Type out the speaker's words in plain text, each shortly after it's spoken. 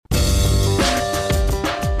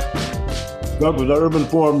Welcome to Urban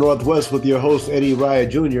Forum Northwest with your host, Eddie Raya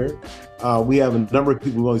Jr. We have a number of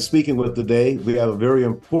people we're speaking with today. We have a very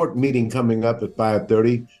important meeting coming up at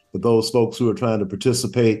 5:30 for those folks who are trying to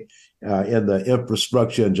participate in the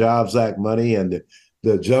Infrastructure and Jobs Act money and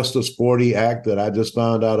the Justice 40 Act that I just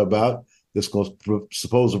found out about. This is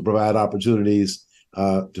supposed to provide opportunities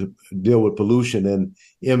to deal with pollution in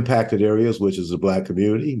impacted areas, which is the Black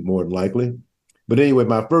community, more than likely. But anyway,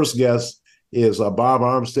 my first guest is Bob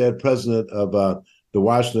Armstead, president of the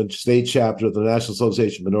Washington State chapter of the National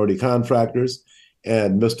Association of Minority Contractors,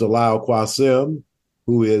 and Mr. Lyle Quasim,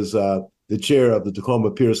 who is the chair of the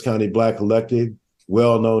Tacoma-Pierce County Black Collective,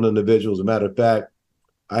 well-known individual. As a matter of fact,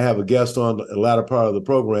 I have a guest on the latter part of the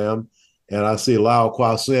program, and I see Lyle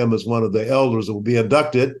Quasim as one of the elders that will be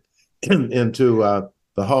inducted into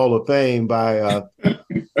the Hall of Fame by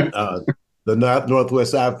the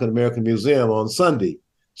Northwest African American Museum on Sunday.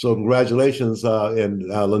 So congratulations, and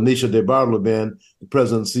Lanisha DeBartolome, the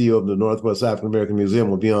president and CEO of the Northwest African American Museum,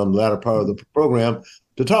 will be on the latter part of the program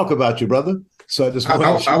to talk about you, brother. So I just I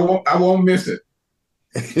won't miss it.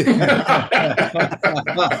 That's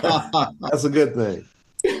a good thing.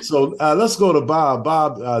 So let's go to Bob.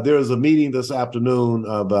 Bob, there is a meeting this afternoon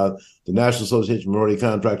of the National Association of Minority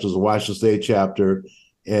Contractors, the Washington State chapter,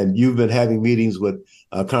 and you've been having meetings with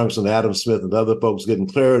Congressman Adam Smith and other folks getting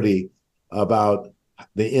clarity about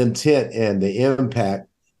the intent and the impact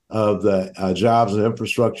of the Jobs and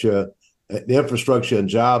Infrastructure, the Infrastructure and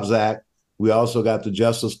Jobs Act. We also got the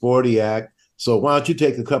Justice 40 Act. So why don't you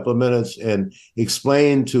take a couple of minutes and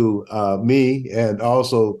explain to me and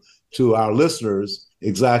also to our listeners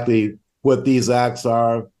exactly what these acts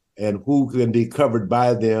are and who can be covered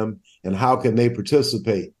by them and how can they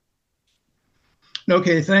participate?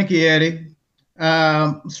 Okay, thank you, Eddie.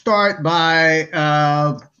 Start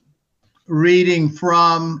by reading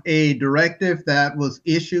from a directive that was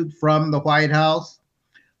issued from the White House.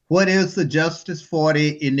 What is the Justice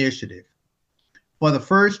 40 Initiative? For the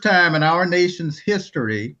first time in our nation's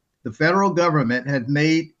history, the federal government had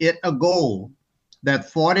made it a goal that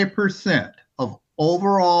 40% of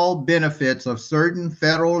overall benefits of certain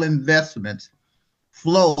federal investments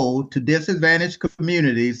flow to disadvantaged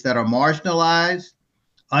communities that are marginalized,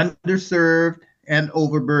 underserved, and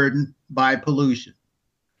overburdened by pollution.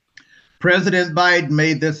 President Biden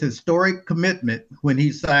made this historic commitment when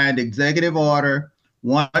he signed Executive Order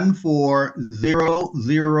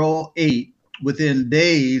 14008 within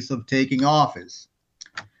days of taking office.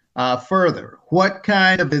 Further, what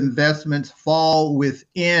kind of investments fall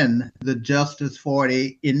within the Justice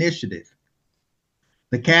 40 Initiative?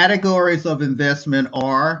 The categories of investment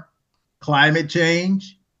are climate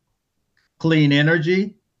change, clean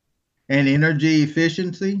energy and energy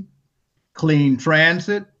efficiency, clean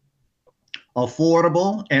transit,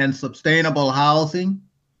 affordable and sustainable housing,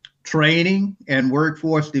 training and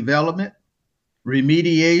workforce development,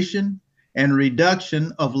 remediation and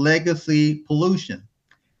reduction of legacy pollution,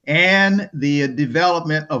 and the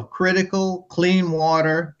development of critical clean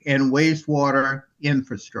water and wastewater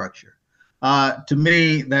infrastructure. To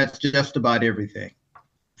me, that's just about everything.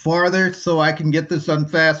 Farther, so I can get this done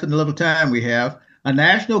fast in the little time we have, a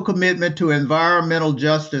national commitment to environmental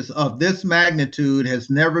justice of this magnitude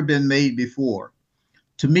has never been made before.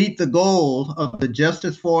 To meet the goal of the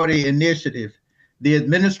Justice 40 Initiative, the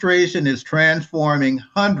administration is transforming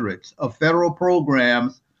hundreds of federal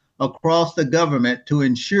programs across the government to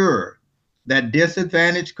ensure that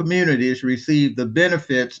disadvantaged communities receive the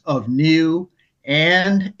benefits of new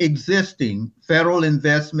and existing federal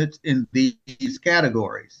investments in these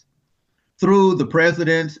categories. Through the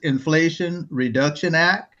President's Inflation Reduction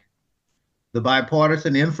Act, the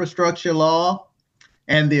Bipartisan Infrastructure Law,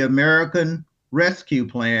 and the American Rescue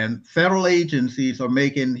Plan, federal agencies are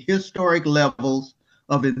making historic levels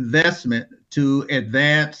of investment to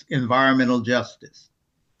advance environmental justice.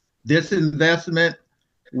 This investment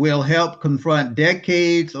will help confront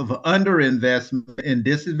decades of underinvestment in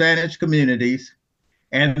disadvantaged communities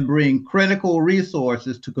and bring critical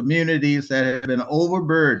resources to communities that have been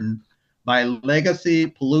overburdened by legacy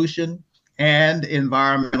pollution and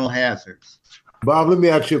environmental hazards. Bob, let me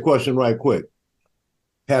ask you a question right quick.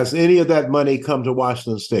 Has any of that money come to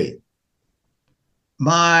Washington State?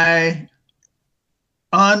 My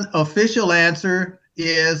unofficial answer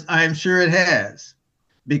is I'm sure it has,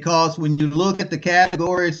 because when you look at the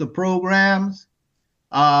categories of programs,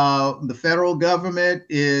 the federal government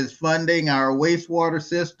is funding our wastewater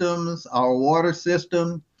systems, our water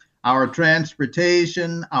system, our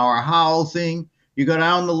transportation, our housing. You go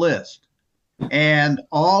down the list. And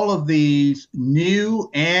all of these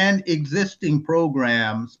new and existing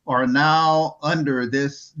programs are now under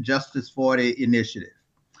this Justice 40 initiative.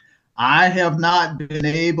 I have not been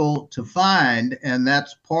able to find, and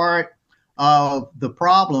that's part of the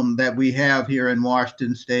problem that we have here in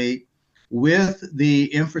Washington State with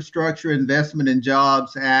the Infrastructure Investment and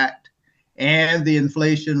Jobs Act and the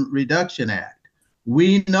Inflation Reduction Act.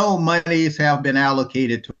 We know monies have been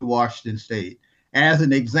allocated to Washington State. As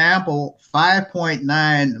an example,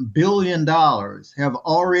 $5.9 billion have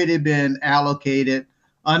already been allocated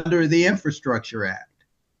under the Infrastructure Act.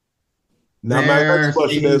 Now, my next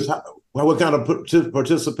question is, what kind of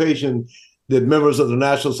participation did members of the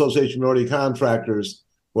National Association of Minority Contractors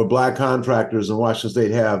or Black contractors in Washington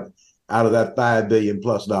State have out of that $5 billion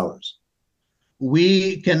plus dollars?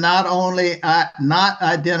 We can not only not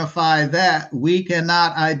identify that, we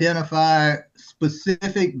cannot identify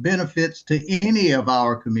specific benefits to any of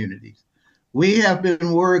our communities. We have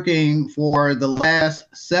been working for the last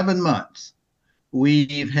 7 months.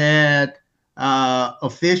 We've had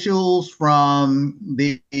officials from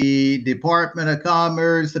the Department of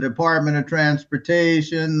Commerce, the Department of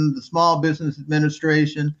Transportation, the Small Business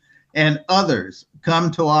Administration, and others come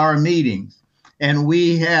to our meetings. And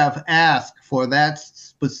we have asked for that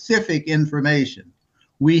specific information.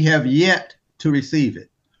 We have yet to receive it.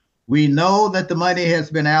 We know that the money has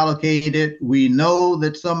been allocated. We know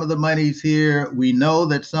that some of the money's here. We know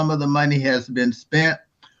that some of the money has been spent.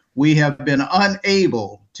 We have been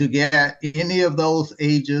unable to get any of those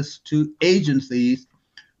agencies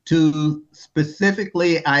to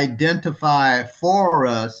specifically identify for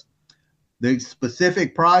us the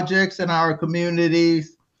specific projects in our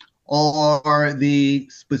communities or the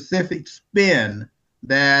specific spend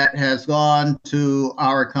that has gone to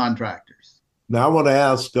our contractors. Now, I want to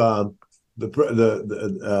ask the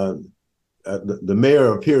mayor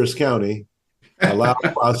of Pierce County, Allow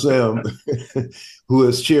Quasim, who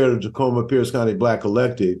is chair of the Tacoma Pierce County Black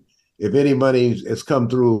Collective, if any money has come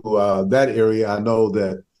through that area. I know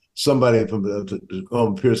that somebody from the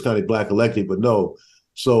Tacoma Pierce County Black Collective would know.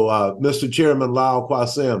 So, Mr. Chairman Lyle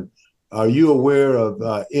Quasim, are you aware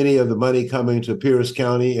of any of the money coming to Pierce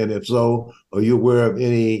County? And if so, are you aware of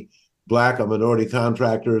any Black or minority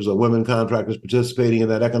contractors or women contractors participating in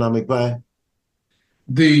that economic pie?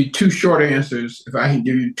 The two short answers, if I can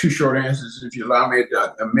give you two short answers, if you allow me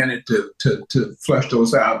a minute to flesh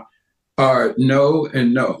those out, are no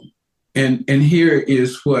and no. And here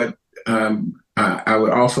is what I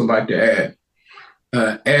would also like to add.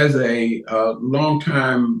 As a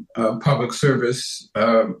longtime public service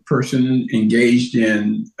person engaged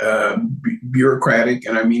in bureaucratic,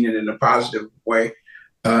 and I mean it in a positive way,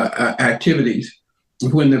 activities,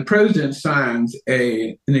 when the president signs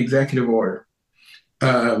an executive order,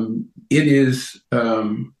 it is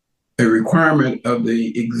a requirement of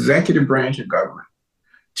the executive branch of government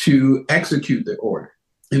to execute the order.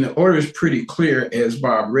 And the order is pretty clear as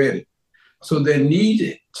Bob read it. So there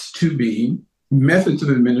needs to be methods of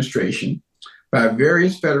administration by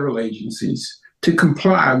various federal agencies to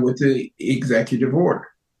comply with the executive order.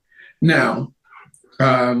 Now,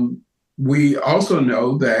 we also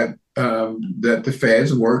know that that the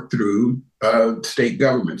feds work through state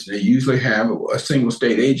governments. They usually have a single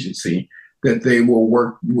state agency that they will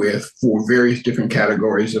work with for various different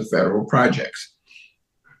categories of federal projects.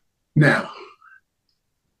 Now,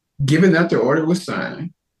 given that the order was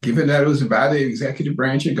signed, given that it was by the executive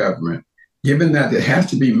branch of government, given that there has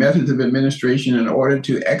to be methods of administration in order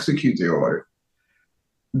to execute the order,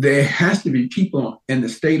 there has to be people in the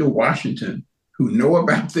state of Washington who know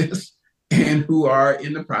about this and who are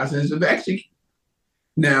in the process of executing.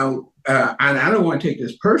 Now, and I don't want to take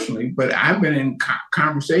this personally, but I've been in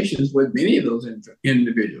conversations with many of those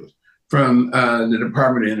individuals, from the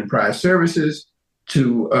Department of Enterprise Services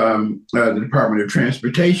to the Department of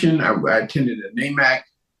Transportation. I attended a NAMAC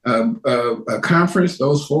a conference.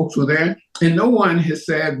 Those folks were there, and no one has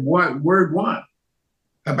said word one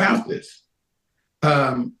about this.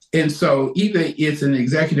 And so either it's an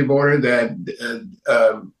executive order that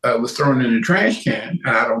was thrown in the trash can,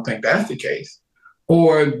 and I don't think that's the case,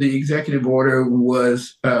 or the executive order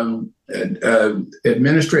was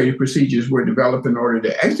administrative procedures were developed in order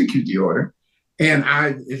to execute the order. And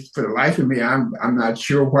it's, for the life of me, I'm not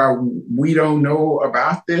sure why we don't know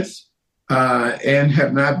about this and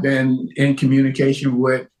have not been in communication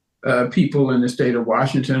with people in the state of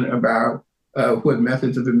Washington about what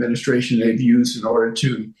methods of administration they've used in order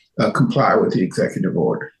to comply with the executive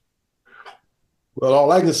order. Well,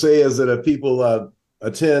 all I can say is that if people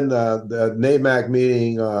attend the NAMAC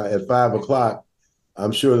meeting at 5 o'clock,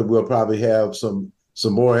 I'm sure that we'll probably have some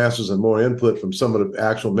more answers and more input from some of the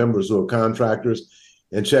actual members who are contractors,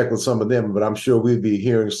 and check with some of them. But I'm sure we'd be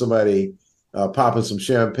hearing somebody popping some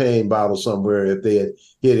champagne bottles somewhere if they had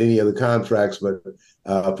hit any of the contracts, but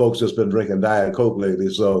folks just been drinking Diet Coke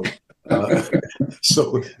lately, so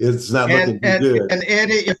so it's not looking too good. And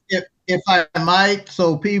Eddie, if I might,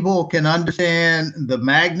 so people can understand the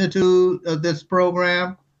magnitude of this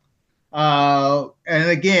program. And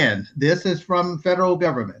again, this is from federal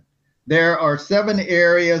government. There are 7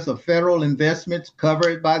 areas of federal investments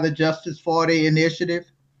covered by the Justice 40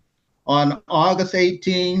 initiative. On August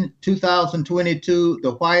 18, 2022,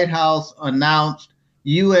 the White House announced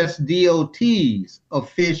USDOT's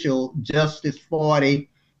official Justice 40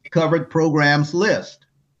 covered programs list.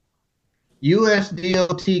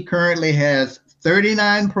 USDOT currently has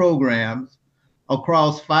 39 programs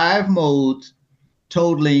across 5 modes,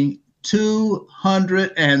 totaling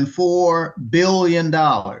 $204 billion.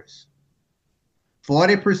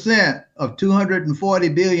 40% of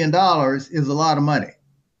 $240 billion is a lot of money.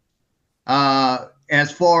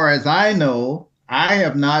 As far as I know, I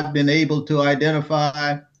have not been able to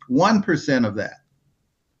identify 1% of that.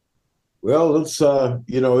 Well, it's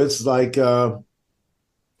it's like I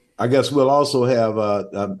guess we'll also have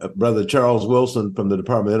Brother Charles Wilson from the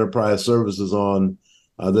Department of Enterprise Services on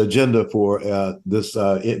the agenda for this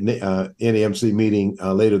NAMC meeting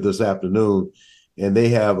later this afternoon, and they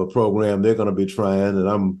have a program they're going to be trying, and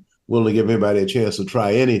I'm willing to give anybody a chance to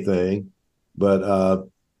try anything, but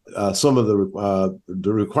some of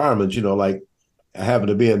the requirements, like having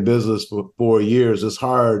to be in business for 4 years, it's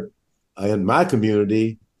hard in my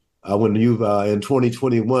community. When in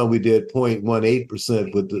 2021, we did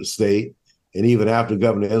 0.18% with the state. And even after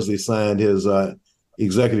Governor Inslee signed his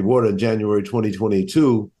executive order in January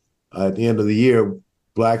 2022, at the end of the year,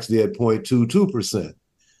 Blacks did 0.22%.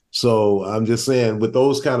 So I'm just saying, with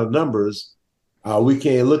those kind of numbers, we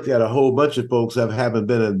can't look at a whole bunch of folks that haven't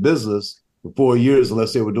been in business for 4 years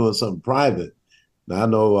unless they were doing something private. Now, I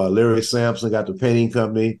know Larry Sampson got the painting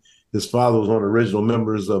company. His father was one of the original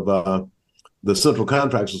members of the Central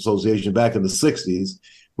Contractors Association back in the 60s,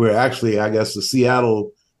 where actually, I guess, the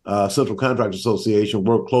Seattle Central Contractors Association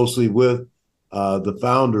worked closely with the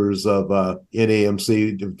founders of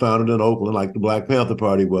NAMC, founded in Oakland, like the Black Panther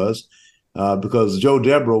Party was, because Joe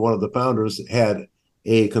Deborah, one of the founders, had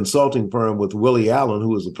a consulting firm with Willie Allen, who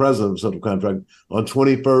was the president of Central Contract, on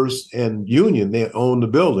 21st and Union. They owned the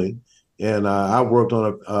building. And I worked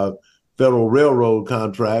on a Federal Railroad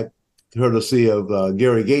contract, courtesy of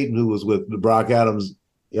Gary Gayton, who was with Brock Adams.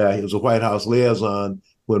 Yeah, he was a White House liaison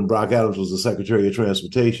when Brock Adams was the Secretary of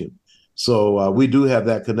Transportation. So we do have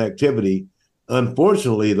that connectivity.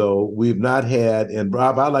 Unfortunately, though, we've not had, and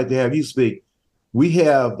Rob, I'd like to have you speak. We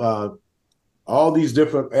have all these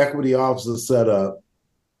different equity offices set up,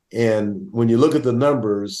 and when you look at the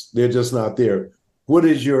numbers, they're just not there. What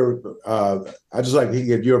is your, I'd just like to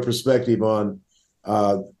get your perspective on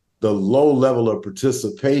the low level of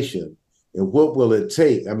participation and what will it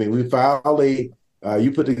take? I mean, we finally,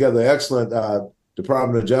 you put together an excellent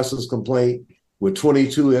Department of Justice complaint with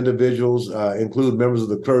 22 individuals, include members of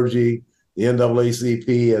the clergy, the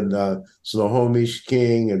NAACP, and Snohomish,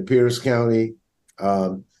 King, and Pierce County,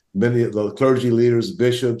 many of the clergy leaders,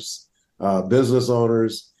 bishops, business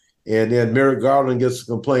owners. And then Merrick Garland gets a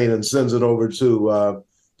complaint and sends it over to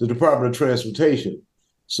the Department of Transportation.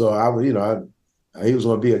 So he was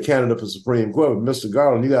going to be a candidate for Supreme Court. But Mr.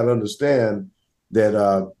 Garland, you got to understand that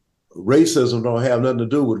racism don't have nothing to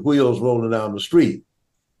do with wheels rolling down the street.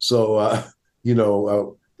 So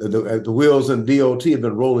the wheels in DOT have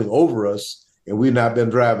been rolling over us, and we've not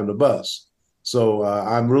been driving the bus. So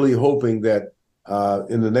I'm really hoping that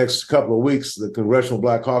in the next couple of weeks, the Congressional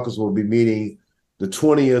Black Caucus will be meeting the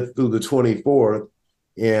 20th through the 24th,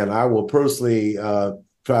 and I will personally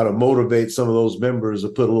try to motivate some of those members to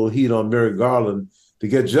put a little heat on Merrick Garland to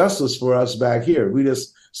get justice for us back here. We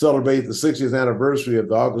just celebrated the 60th anniversary of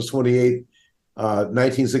the August 28th,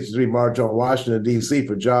 1963 March on Washington, D.C.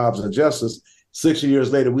 for jobs and justice. 60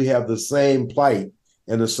 years later, we have the same plight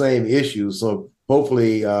and the same issues. So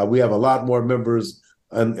hopefully we have a lot more members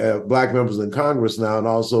and Black members in Congress now, and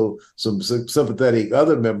also some sympathetic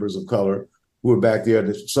other members of color who are back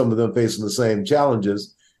there, some of them facing the same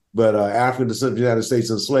challenges. But African descent of the United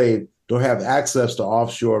States enslaved don't have access to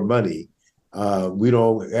offshore money. We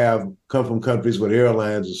don't come from countries with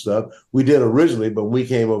airlines and stuff. We did originally, but when we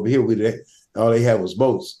came over here, all they had was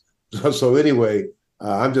boats. So anyway,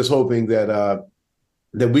 I'm just hoping that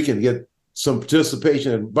we can get some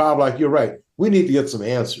participation. And Bob, like you're right, we need to get some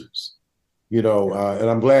answers. And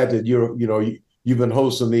I'm glad that you've been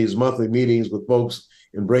hosting these monthly meetings with folks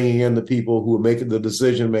and bringing in the people who are making the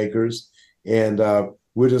decision makers. And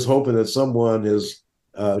we're just hoping that someone is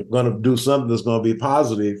going to do something that's going to be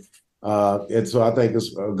positive And so I think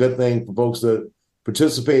it's a good thing for folks to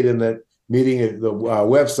participate in that meeting. The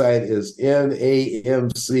website is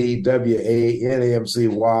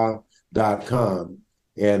NAMCWANAMCY.com.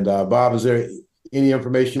 And Bob, is there any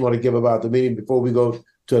information you want to give about the meeting before we go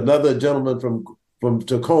to another gentleman from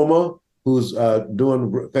Tacoma who's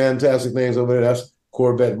doing fantastic things over there? That's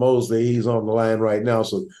Corbett Mosley. He's on the line right now.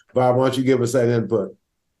 So, Bob, why don't you give us that input?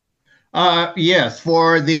 Yes,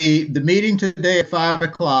 for the meeting today at 5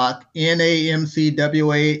 o'clock,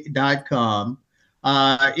 NAMCWA.com.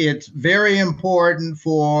 It's very important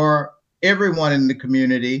for everyone in the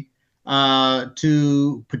community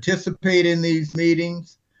to participate in these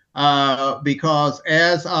meetings because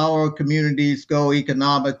as our communities go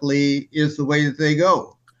economically is the way that they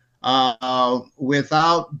go.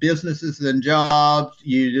 Without businesses and jobs,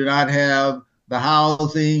 you do not have the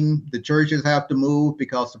housing, the churches have to move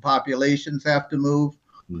because the populations have to move.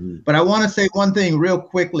 Mm-hmm. But I want to say one thing real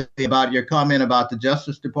quickly about your comment about the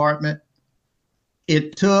Justice Department.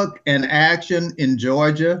 It took an action in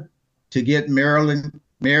Georgia to get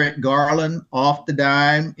Merrick Garland off the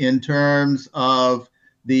dime in terms of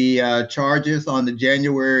the charges on the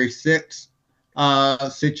January 6th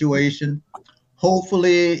situation.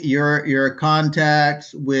 Hopefully your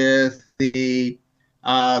contacts with the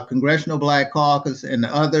Congressional Black Caucus and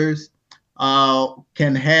others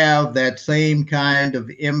can have that same kind of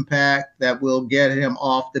impact that will get him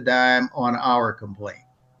off the dime on our complaint.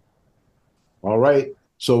 All right.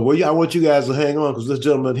 So I want you guys to hang on because this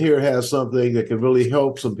gentleman here has something that can really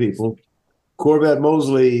help some people. Corbett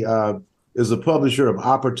Mosley is a publisher of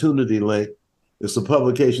Opportunity Link. It's a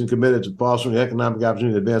publication committed to fostering economic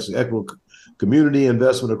opportunity and advancing equitable community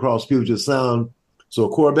investment across Puget Sound. So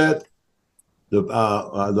Corbett, the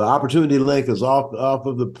Opportunity Link is off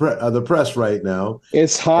of the press right now.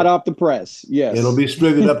 It's hot off the press. Yes, it'll be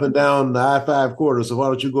distributed up and down the I-5 corridor. So why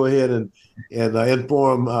don't you go ahead and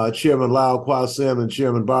inform Chairman Lyle Quasim and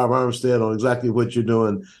Chairman Bob Armstead on exactly what you're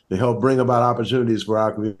doing to help bring about opportunities for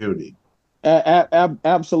our community.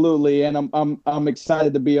 Absolutely, and I'm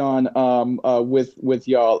excited to be on with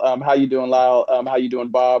y'all. How you doing, Lyle? How you doing,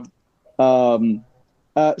 Bob?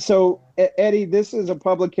 So Eddie, this is a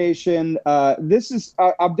publication. I've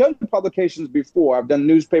done publications before. I've done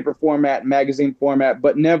newspaper format, magazine format,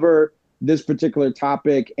 but never this particular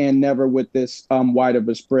topic and never with this wide of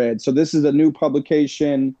a spread. So this is a new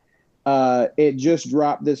publication. It just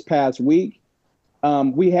dropped this past week.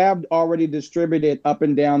 We have already distributed up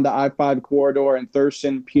and down the I-5 corridor in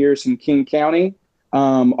Thurston, Pierce, and King County.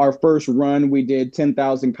 Our first run, we did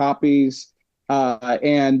 10,000 copies.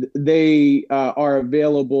 And they are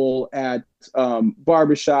available at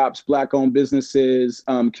barbershops, Black-owned businesses,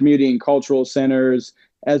 community and cultural centers,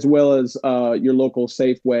 as well as your local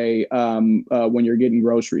Safeway when you're getting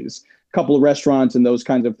groceries. A couple of restaurants and those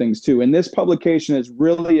kinds of things too. And this publication is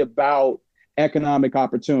really about economic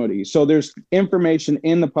opportunity. So there's information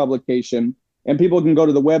in the publication, and people can go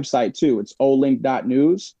to the website too. It's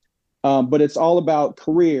olink.news, but it's all about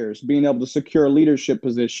careers, being able to secure leadership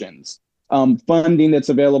positions. Funding that's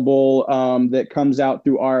available that comes out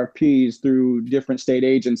through RFPs through different state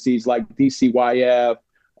agencies like DCYF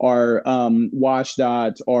or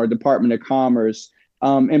WashDOT or Department of Commerce,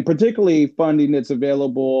 and particularly funding that's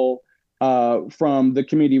available from the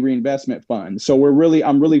Community Reinvestment Fund. So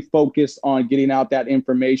I'm really focused on getting out that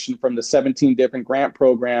information from the 17 different grant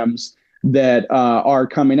programs that are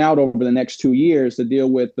coming out over the next 2 years to deal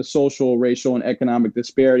with the social, racial, and economic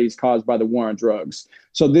disparities caused by the war on drugs.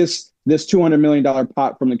 So this $200 million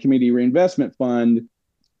pot from the Community Reinvestment Fund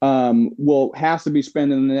has to be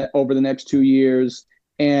spent over the next 2 years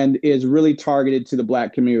and is really targeted to the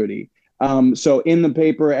Black community. So in the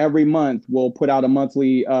paper every month, we'll put out a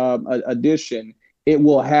monthly edition. It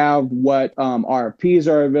will have what RFPs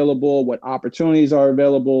are available, what opportunities are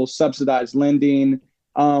available, subsidized lending.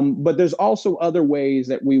 But there's also other ways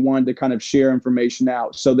that we wanted to kind of share information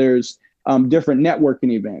out. So there's different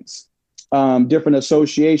networking events, different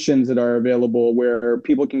associations that are available where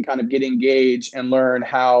people can kind of get engaged and learn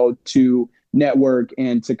how to network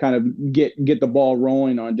and to kind of get the ball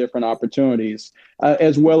rolling on different opportunities,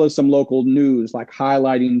 as well as some local news, like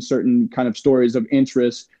highlighting certain kind of stories of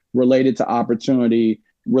interest related to opportunity,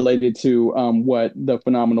 related to what the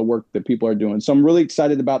phenomenal work that people are doing. So I'm really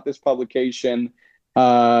excited about this publication.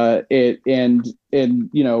 Would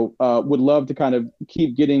love to kind of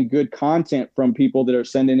keep getting good content from people that are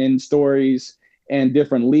sending in stories and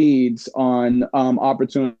different leads on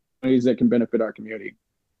opportunities that can benefit our community.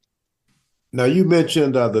 Now, you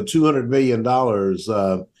mentioned the $200 million.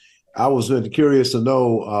 I was curious to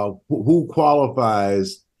know who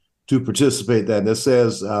qualifies to participate in that. And it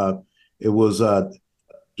says it was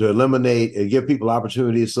to eliminate and give people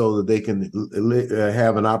opportunities so that they can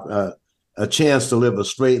have a chance to live a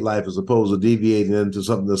straight life as opposed to deviating into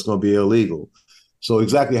something that's going to be illegal. So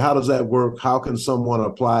exactly how does that work? How can someone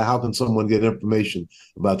apply? How can someone get information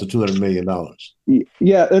about the $200 million?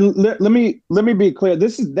 Yeah, and let me be clear.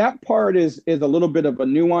 That part is a little bit of a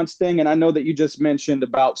nuanced thing, and I know that you just mentioned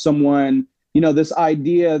about someone, this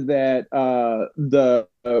idea that the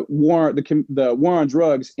war on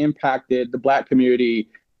drugs impacted the Black community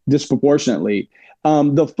disproportionately.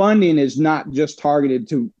 The funding is not just targeted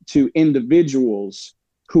to individuals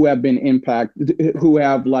who have been impacted, who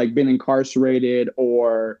have been incarcerated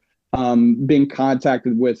or been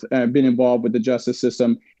contacted with, been involved with the justice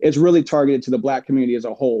system. It's really targeted to the Black community as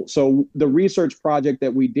a whole. So the research project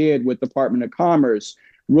that we did with Department of Commerce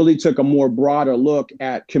really took a more broader look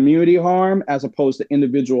at community harm as opposed to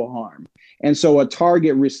individual harm. And so a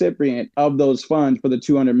target recipient of those funds for the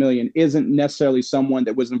 200 million isn't necessarily someone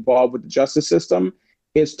that was involved with the justice system.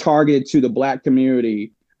 It's targeted to the Black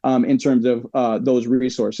community in terms of those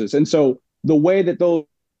resources. And so the way that those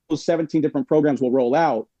 17 different programs will roll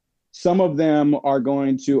out, some of them are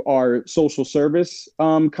social service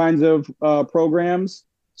kinds of programs.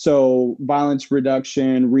 So violence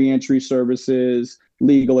reduction, reentry services,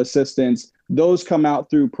 legal assistance, those come out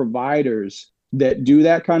through providers that do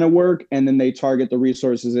that kind of work, and then they target the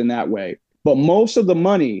resources in that way. But most of the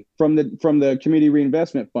money from the Community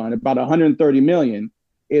Reinvestment Fund, about 130 million,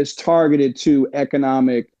 is targeted to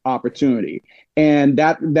economic opportunity. And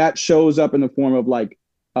that shows up in the form of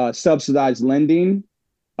subsidized lending,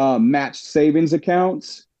 matched savings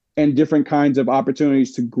accounts, and different kinds of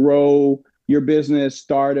opportunities to grow your business,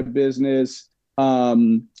 start a business,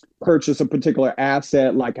 purchase a particular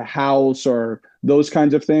asset like a house or those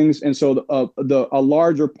kinds of things. And so a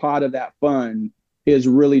larger pot of that fund is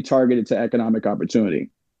really targeted to economic opportunity.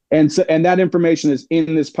 And that information is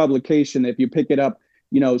in this publication. If you pick it up,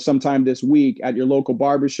 sometime this week at your local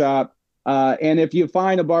barbershop. And if you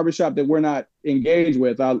find a barbershop that we're not engaged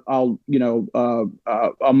with, I'll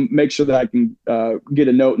make sure that I can get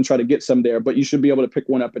a note and try to get some there. But you should be able to pick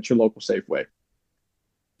one up at your local Safeway.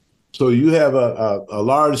 So you have a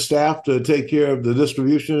large staff to take care of the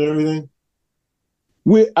distribution and everything?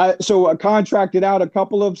 So I contracted out a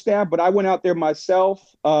couple of staff, but I went out there myself.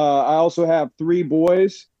 I also have 3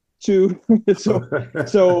 boys too. so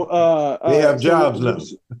they have jobs now.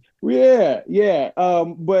 Yeah.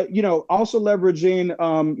 But also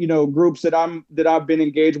leveraging groups that I've been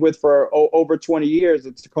engaged with for over 20 years.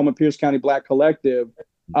 It's Tacoma Pierce County Black Collective.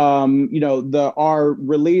 Our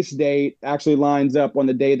release date actually lines up on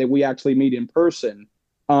the day that we actually meet in person,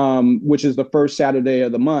 which is the first Saturday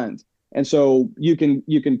of the month. And so you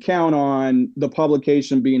can count on the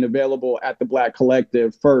publication being available at the Black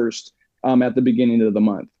Collective first at the beginning of the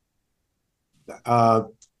month.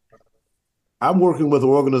 I'm working with an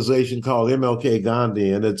organization called MLK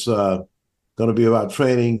Gandhi, and it's going to be about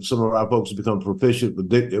training some of our folks to become proficient with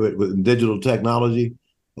digital technology,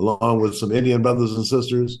 along with some Indian brothers and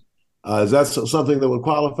sisters. Is that something that would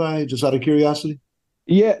qualify, just out of curiosity?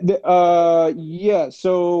 Yeah.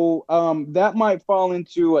 So that might fall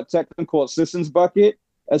into a technical assistance bucket,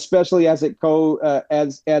 especially as it's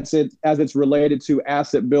related to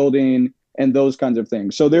asset building and those kinds of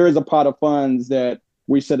things. So there is a pot of funds that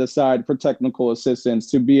we set aside for technical assistance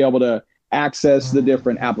to be able to access the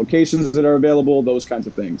different applications that are available, those kinds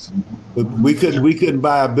of things. But we couldn't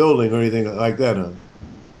buy a building or anything like that,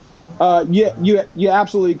 huh? Yeah, you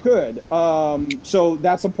absolutely could. So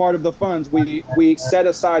that's a part of the funds. We set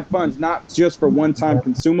aside funds not just for one-time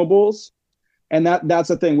consumables, and that's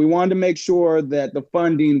the thing. We wanted to make sure that the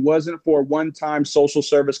funding wasn't for one-time social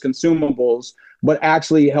service consumables, but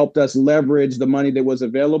actually helped us leverage the money that was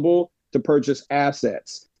available to purchase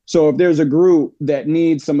assets. So if there's a group that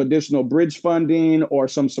needs some additional bridge funding or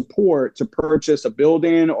some support to purchase a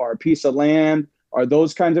building or a piece of land or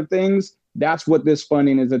those kinds of things, that's what this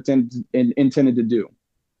funding is intended to do.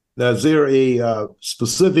 Now, is there a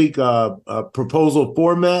specific proposal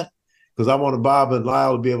format? Because I want Bob and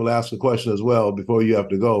Lyle to be able to ask a question as well before you have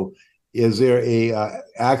to go. Is there a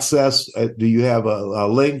access? Do you have a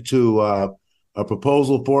link to a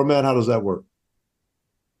proposal format? How does that work?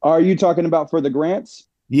 Are you talking about for the grants?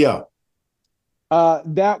 Yeah.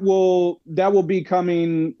 That will be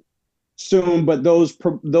coming soon, but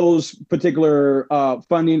those particular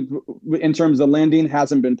funding in terms of lending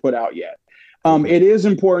hasn't been put out yet. It is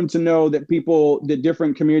important to know that the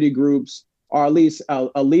different community groups, or at least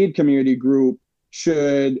a lead community group,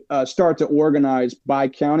 should start to organize by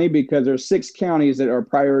county, because there's 6 counties that are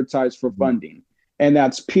prioritized for funding, and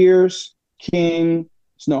that's Pierce, King,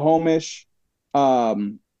 Snohomish,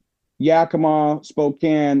 Yakima,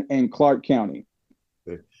 Spokane, and Clark County.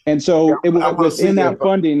 Okay. And so it was within that if,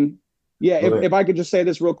 funding. Yeah, if I could just say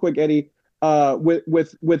this real quick, Eddie,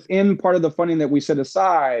 within part of the funding that we set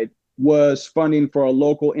aside was funding for a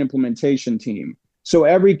local implementation team. So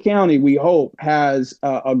every county, we hope, has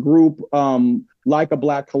a group like a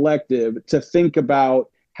Black Collective to think about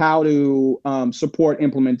how to support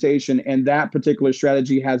implementation. And that particular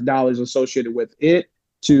strategy has dollars associated with it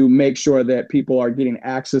to make sure that people are getting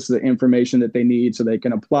access to the information that they need so they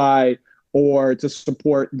can apply, or to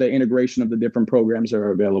support the integration of the different programs that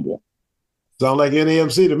are available. Sound like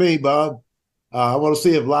NAMC to me, Bob. I want to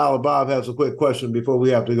see if Lyle or Bob has a quick question before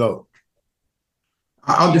we have to go.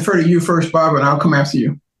 I'll defer to you first, Bob, and I'll come after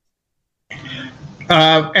you.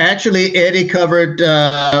 Actually, Eddie covered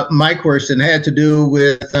my question. It had to do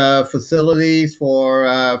with facilities for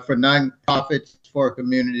nonprofits for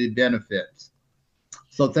community benefits.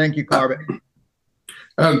 So thank you, Corbett.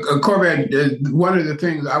 Corbett, one of the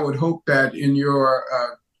things I would hope that in your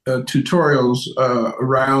tutorials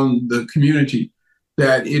around the community,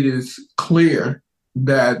 that it is clear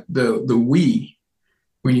that the we,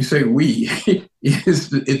 when you say we,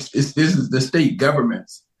 this is the state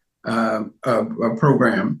government's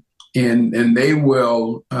program, and they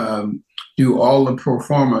will do all the pro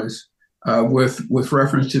formas with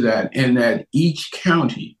reference to that, and that each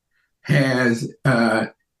county has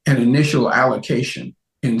an initial allocation,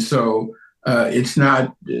 and so it's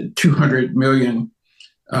not 200 million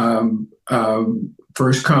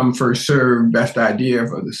first come, first serve, best idea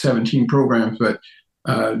for the 17 programs, but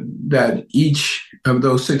that each of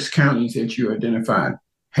those 6 counties that you identified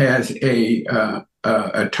has a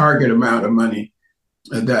target amount of money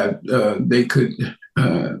that they could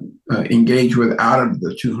engage with out of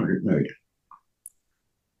the 200 million.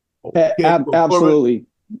 Okay. Absolutely.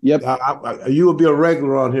 Yep. You will be a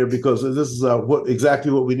regular on here because this is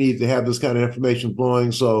exactly what we need to have this kind of information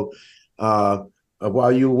flowing. So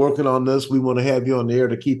while you're working on this, we want to have you on the air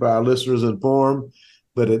to keep our listeners informed.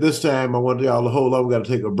 But at this time, I want y'all to hold on. We got to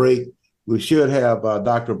take a break. We should have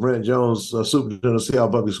Dr. Brent Jones, Superintendent of Seattle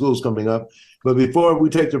Public Schools, coming up. But before we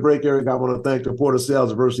take the break, Eric, I want to thank the Port of Seattle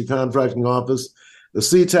Diversity Contracting Office, the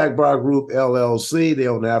SeaTac Bar Group, LLC. They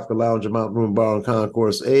own the Africa Lounge and Mountain Room Bar on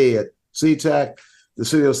Concourse A at SeaTac, the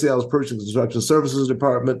City of Seattle's Purchasing and Construction Services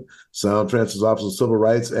Department, Sound Transit's Office of Civil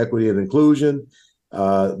Rights, Equity, and Inclusion.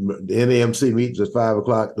 The NAMC meetings at 5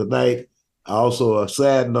 o'clock tonight. Also, a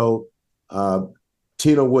sad note,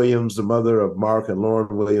 Tina Williams, the mother of Mark and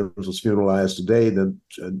Lauren Williams, was funeralized today. The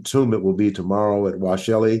entombment will be tomorrow at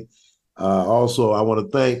Washelli. Also, I want to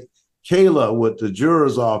thank Kayla with the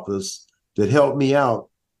juror's office that helped me out.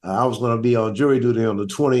 I was going to be on jury duty on the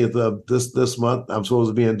 20th of this month. I'm supposed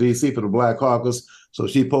to be in D.C. for the Black Caucus, so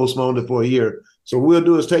she postponed it for a year. So what we'll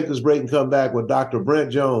do is take this break and come back with Dr.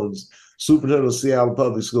 Brent Jones, Superintendent of Seattle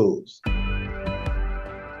Public Schools.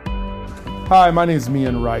 Hi, my name is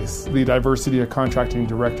Mian Rice, the Diversity and Contracting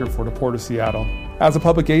Director for the Port of Seattle. As a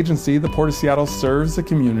public agency, the Port of Seattle serves the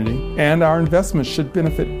community, and our investments should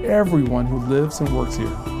benefit everyone who lives and works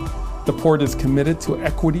here. The Port is committed to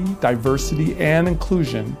equity, diversity, and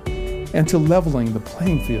inclusion, and to leveling the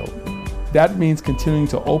playing field. That means continuing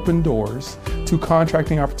to open doors to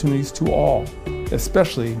contracting opportunities to all,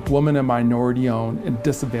 especially women and minority-owned and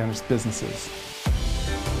disadvantaged businesses.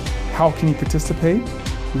 How can you participate?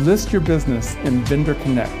 List your business in Vendor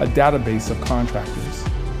Connect, a database of contractors.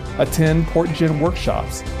 Attend PortGen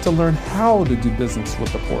workshops to learn how to do business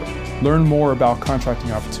with the Port. Learn more about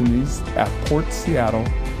contracting opportunities at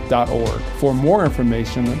portseattle.org. For more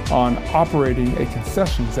information on operating a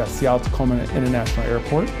concessions at Seattle-Tacoma International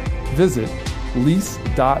Airport, visit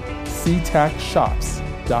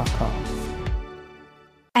lease.ctacshops.com.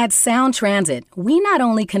 At Sound Transit, we not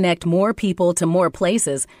only connect more people to more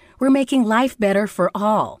places, we're making life better for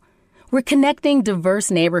all. We're connecting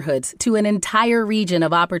diverse neighborhoods to an entire region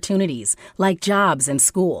of opportunities, like jobs and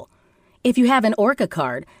school. If you have an ORCA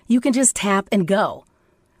card, you can just tap and go.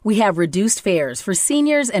 We have reduced fares for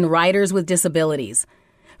seniors and riders with disabilities.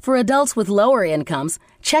 For adults with lower incomes,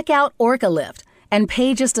 check out ORCA Lift and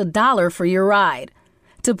pay just $1 for your ride.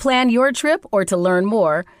 To plan your trip or to learn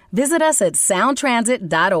more, visit us at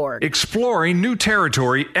soundtransit.org. Exploring new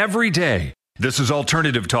territory every day. This is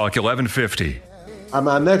Alternative Talk 1150.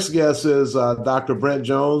 My next guest is Dr. Brent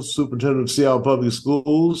Jones, Superintendent of Seattle Public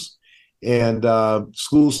Schools. And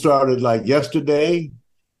school started like yesterday,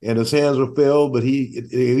 and his hands were filled, but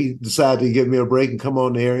he decided to give me a break and come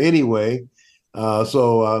on the air anyway.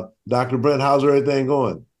 So, Dr. Brent, how's everything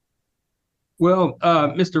going? Well,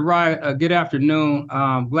 Mr. Rye, good afternoon.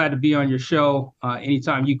 I'm glad to be on your show.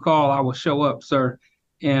 Anytime you call, I will show up, sir.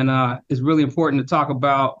 and it's really important to talk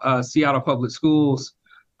about Seattle Public Schools.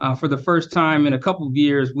 For the first time in a couple of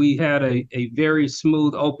years, we had a very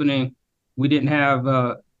smooth opening. We didn't have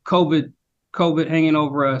COVID hanging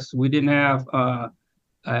over us. We didn't have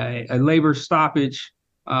a labor stoppage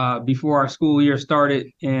before our school year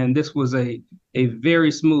started, and this was a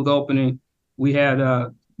very smooth opening. We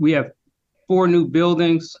have 4 new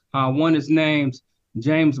buildings. One is named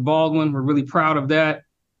James Baldwin. We're really proud of that.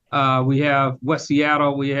 We have West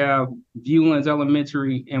Seattle, we have Viewlands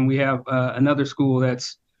Elementary, and we have another school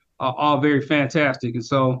that's all very fantastic. And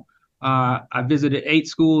so I visited 8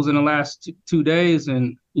 schools in the last 2 days,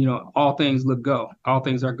 and all things are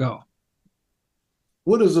go.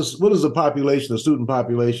 What is the population, the student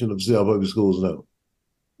population of Seattle Public Schools now?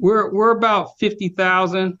 We're about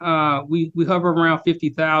 50,000. We hover around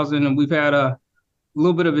 50,000, and we've had a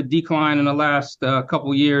little bit of a decline in the last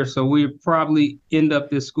couple years. So we probably end up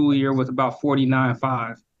this school year with about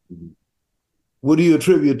 49.5. What do you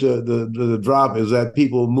attribute to the drop? Is that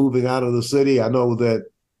people moving out of the city? I know that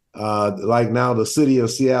like now the city of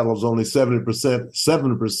Seattle is only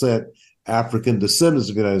 7% African descendants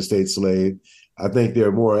of United States slave. I think there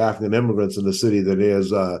are more African immigrants in the city than there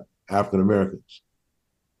is African Americans.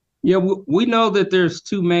 Yeah, we know that there's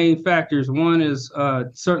 2 main factors. One is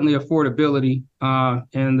certainly affordability,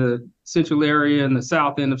 and the central area and the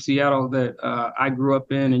south end of Seattle that I grew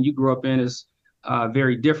up in and you grew up in is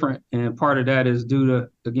very different. And part of that is due to,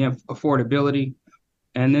 again, affordability.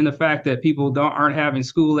 And then the fact that people aren't having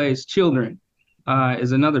school-aged children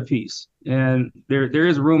is another piece. And there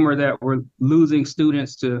is rumor that we're losing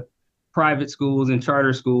students to private schools and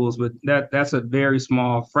charter schools, but that's a very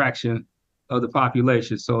small fraction of the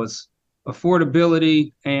population. So it's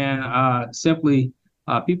affordability and simply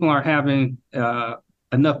people aren't having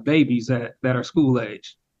enough babies that are school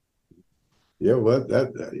age. Yeah, well,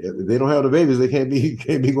 if they don't have the babies, they can't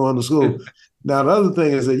be going to school. Now, the other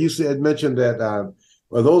thing is that you mentioned that are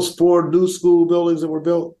those 4 new school buildings that were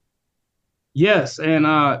built? Yes, and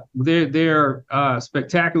they're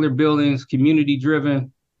spectacular buildings, community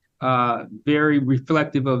driven, very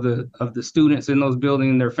reflective of the students in those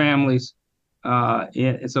buildings and their families.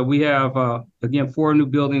 And so we have, again, 4 new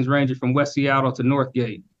buildings ranging from West Seattle to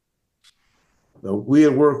Northgate. Now, we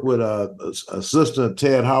had worked with Assistant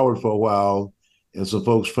Ted Howard for a while, and some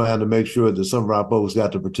folks trying to make sure that some of our folks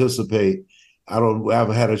got to participate. I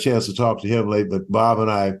haven't had a chance to talk to him late, but Bob and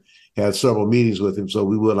I had several meetings with him, so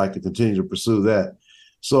we would like to continue to pursue that.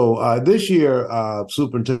 So this year,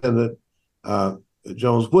 Superintendent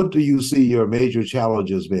Jones, what do you see your major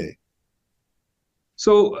challenges being?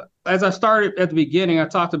 So as I started at the beginning, I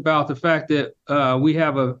talked about the fact that we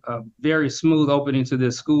have a very smooth opening to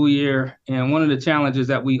this school year. And one of the challenges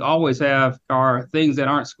that we always have are things that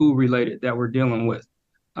aren't school related that we're dealing with.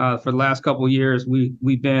 For the last couple of years,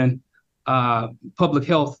 we've been public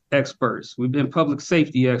health experts. We've been public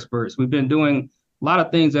safety experts. We've been doing a lot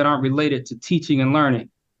of things that aren't related to teaching and learning.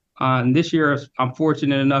 And this year, I'm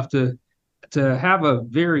fortunate enough to have a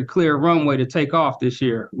very clear runway to take off this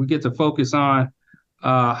year. We get to focus on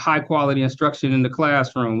high quality instruction in the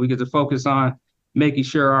classroom. We get to focus on making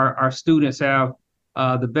sure our students have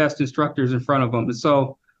the best instructors in front of them. And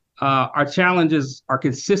so our challenges are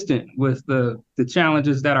consistent with the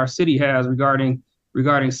challenges that our city has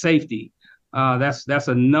regarding safety. That's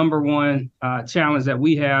a number one challenge that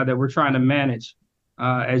we have that we're trying to manage.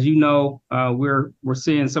 As you know, we're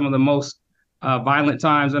seeing some of the most violent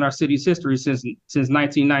times in our city's history since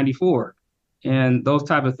 1994. And those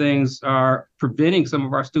type of things are preventing some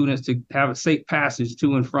of our students to have a safe passage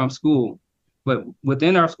to and from school. But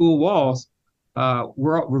within our school walls,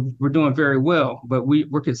 we're doing very well. But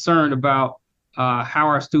we're concerned about how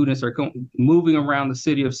our students are moving around the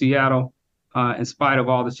city of Seattle in spite of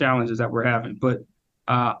all the challenges that we're having. But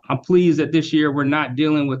I'm pleased that this year we're not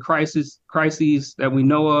dealing with crises that we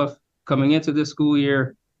know of coming into this school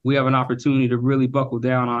year. We have an opportunity to really buckle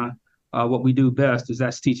down on what we do best, is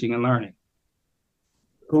that's teaching and learning.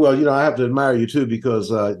 Well, I have to admire you too, because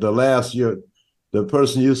the last year, the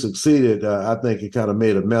person you succeeded, I think it kind of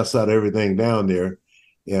made a mess out of everything down there.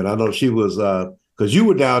 And I know she was, because you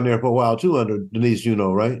were down there for a while too under Denise,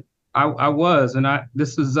 right? I was, and I've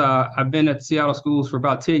been at Seattle schools for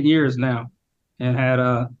about 10 years now, and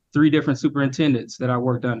had 3 different superintendents that I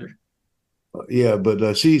worked under. Yeah,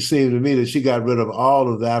 but she seemed to me that she got rid of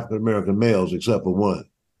all of the African-American males except for one.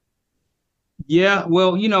 Yeah,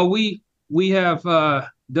 well, we have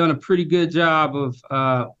done a pretty good job of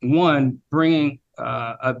bringing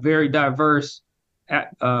a very diverse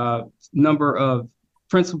number of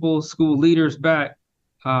principals, school leaders back.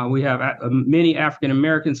 We have many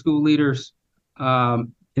African-American school leaders.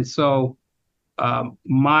 And so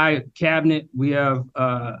my cabinet, we have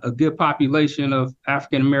a good population of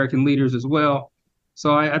African American leaders as well.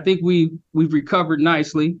 So I think we've recovered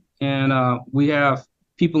nicely, and we have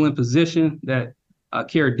people in position that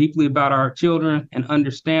care deeply about our children and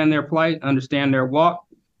understand their plight, understand their walk,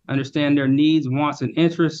 understand their needs, wants, and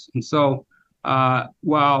interests. And so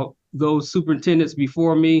while those superintendents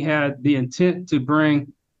before me had the intent to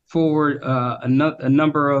bring forward a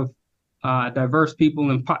number of diverse people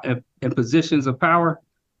in positions of power,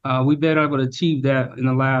 we've been able to achieve that in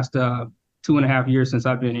the last 2.5 years since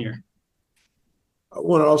I've been here. I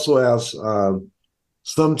want to also ask,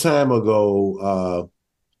 some time ago,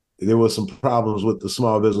 there were some problems with the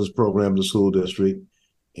small business program in the school district,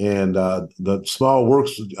 and the small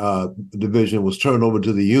works division was turned over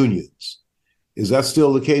to the unions. Is that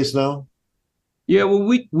still the case now? Yeah, well,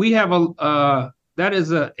 we have that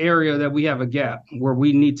is an area that we have a gap where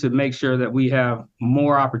we need to make sure that we have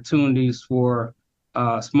more opportunities for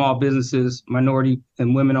small businesses, minority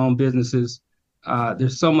and women-owned businesses.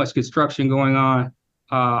 There's so much construction going on.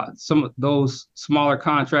 Some of those smaller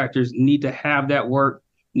contractors need to have that work,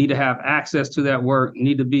 need to have access to that work,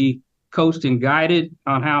 need to be coached and guided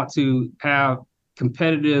on how to have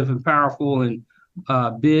competitive and powerful and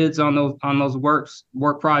bids on those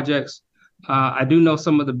work projects. I do know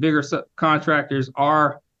some of the bigger contractors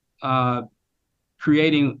are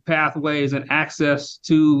creating pathways and access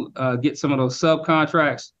to get some of those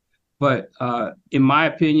subcontracts. But in my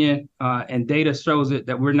opinion, and data shows it,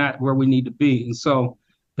 that we're not where we need to be. And so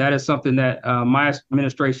that is something that my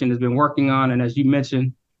administration has been working on. And as you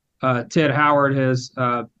mentioned, Ted Howard has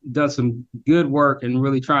done some good work and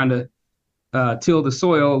really trying to till the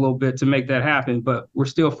soil a little bit to make that happen. But we're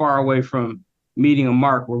still far away from meeting a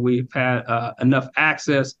mark where we've had enough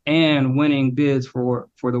access and winning bids for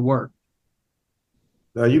the work.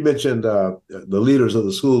 Now, you mentioned the leaders of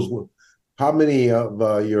the schools. How many of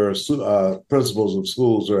your principals of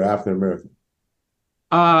schools are African American?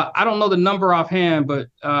 I don't know the number offhand, but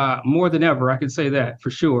more than ever, I can say that for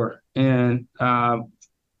sure. And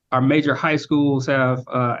our major high schools have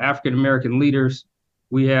African American leaders.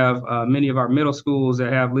 We have many of our middle schools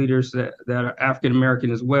that have leaders that are African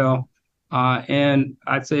American as well. And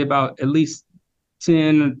I'd say about at least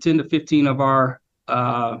 10 to 15 of our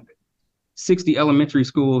 60 elementary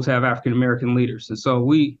schools have African American leaders. And so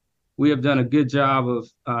we have done a good job of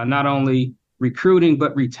not only recruiting,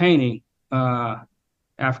 but retaining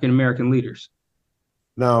African American leaders.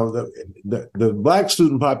 Now, the Black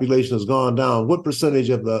student population has gone down. What percentage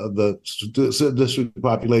of the district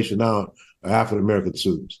population now are African American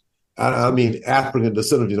students? I mean, African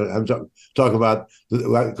descendants. I'm talking about,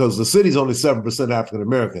 because the city's only 7% African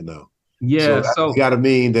American now. Yeah, so that's got to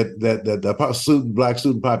mean that the Black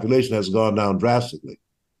student population has gone down drastically.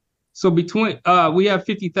 So between we have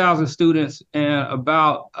 50,000 students, and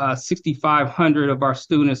about 6,500 of our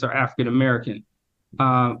students are African American,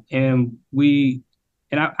 and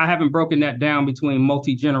I haven't broken that down between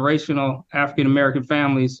multi-generational African American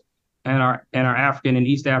families and our African and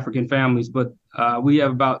East African families, but we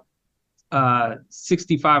have about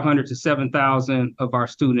 6,500 to 7,000 of our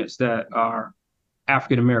students that are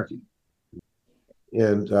African American.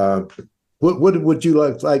 And what would you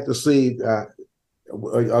like to see?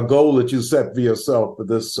 A goal that you set for yourself for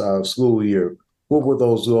this school year? What would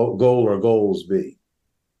those goals be?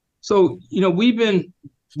 So, we've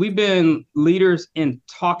been leaders in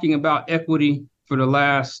talking about equity for the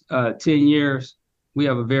last 10 years. We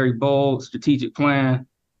have a very bold strategic plan.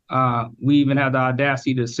 We even have the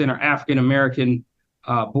audacity to center African American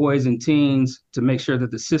boys and teens to make sure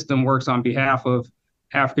that the system works on behalf of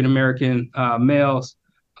African American males.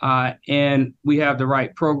 And we have the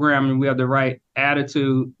right program and we have the right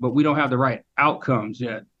attitude, but we don't have the right outcomes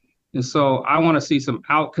yet. And so I want to see some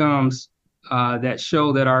outcomes that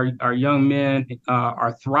show that our young men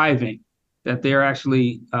are thriving, that they're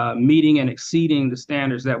actually meeting and exceeding the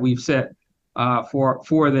standards that we've set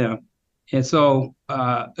for them. And so,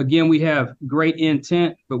 again, we have great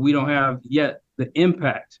intent, but we don't have yet the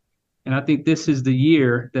impact. And I think this is the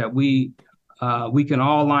year that we can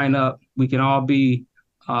all line up. We can all be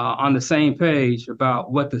on the same page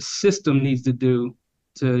about what the system needs to do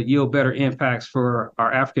to yield better impacts for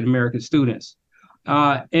our African American students.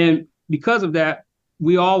 And because of that,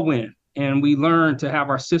 we all win, and we learn to have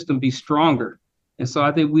our system be stronger. And so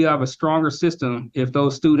I think we have a stronger system if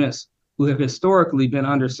those students who have historically been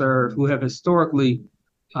underserved, who have historically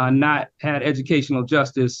not had educational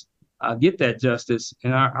justice, get that justice.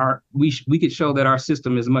 And we could show that our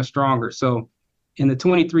system is much stronger. So in the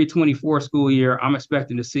 23-24 school year, I'm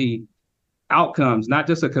expecting to see outcomes, not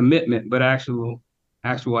just a commitment, but actual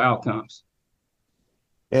outcomes.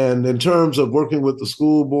 And in terms of working with the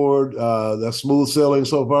school board, that's smooth sailing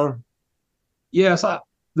so far? Yes,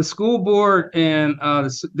 the school board and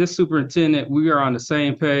this superintendent, we are on the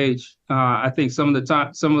same page. I think some of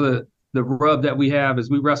the rub that we have is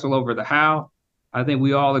we wrestle over the how. I think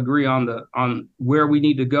we all agree on where we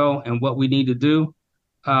need to go and what we need to do.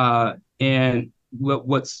 And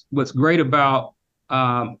what's great about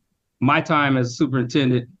my time as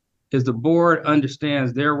superintendent is the board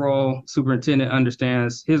understands their role, superintendent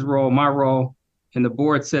understands his role, my role, and the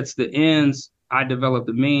board sets the ends. I develop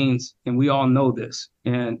the means, and we all know this.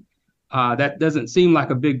 And that doesn't seem like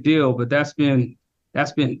a big deal, but that's been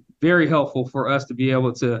very helpful for us to be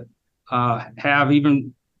able to have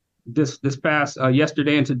even this past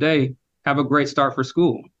yesterday and today have a great start for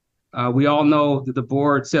school. We all know that the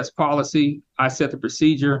board sets policy, I set the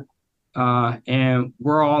procedure, and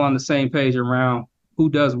we're all on the same page around who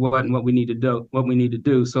does what and what we need to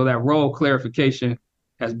do. So that role clarification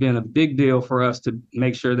has been a big deal for us to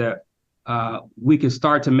make sure that we can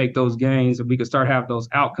start to make those gains and we can start have those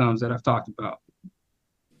outcomes that I've talked about.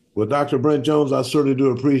 Well, Dr. Brent Jones, I certainly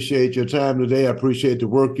do appreciate your time today. I appreciate the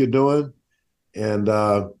work you're doing, and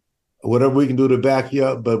whatever we can do to back you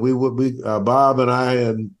up. But Bob and I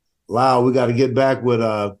and Lyle, we got to get back with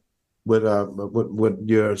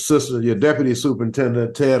your assistant, your deputy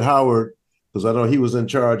superintendent, Ted Howard, because I know he was in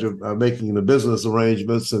charge of making the business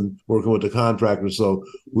arrangements and working with the contractors. So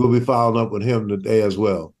we'll be following up with him today as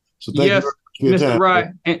well. So thank you very much for your Mr. time. Wright,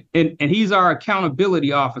 and he's our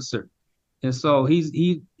accountability officer. And so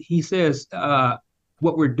he says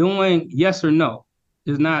what we're doing, yes or no.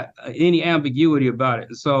 There's not any ambiguity about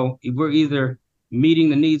it. So we're either meeting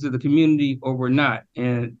the needs of the community or we're not.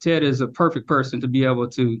 And Ted is a perfect person to be able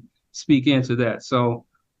to speak into that. So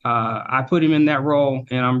I put him in that role,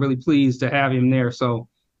 and I'm really pleased to have him there. So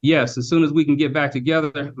yes, as soon as we can get back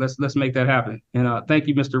together, let's make that happen. And thank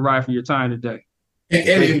you, Mr. Wright, for your time today.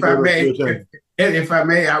 Eddie, if I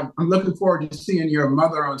may, I'm looking forward to seeing your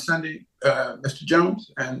mother on Sunday, Mr. Jones.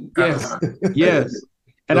 And yes.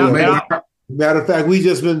 And matter of fact, we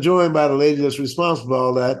just been joined by the lady that's responsible for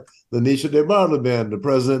all that, Lanisha DeBartleban, the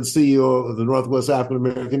president and CEO of the Northwest African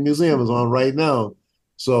American Museum, is on right now.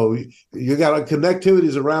 So you got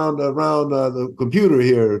connectivities around the computer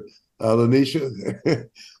here, Lanisha.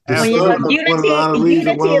 Unity is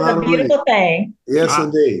a beautiful thing. Yes,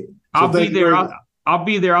 indeed. I'll be there. I'll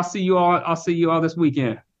be there. I'll see you all this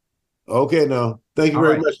weekend. Okay, now. Thank you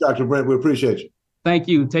very much, Dr. Brent. We appreciate you. Thank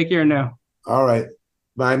you. Take care now. All right.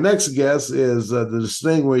 My next guest is the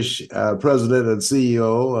distinguished president and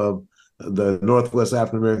CEO of the Northwest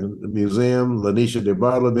African American Museum, Lanisha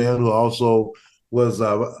DeBartleban, who also was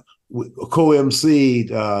co-emceed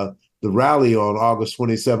the rally on August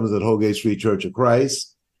 27th at Holgate Street Church of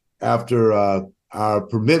Christ. After our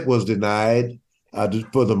permit was denied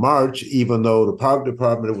for the march, even though the park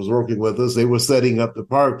department was working with us, they were setting up the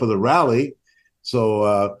park for the rally.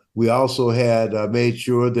 So we also had made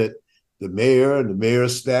sure that the mayor and the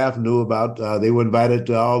mayor's staff knew about, they were invited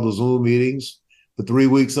to all the Zoom meetings for 3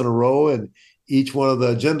 weeks in a row, and each one of the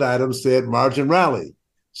agenda items said march and rally.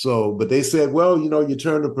 So, but they said, well, you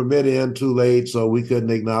turned the permit in too late, so we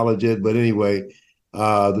couldn't acknowledge it. But anyway,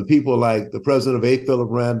 the people like the president of A. Philip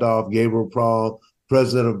Randolph, Gabriel Prawl,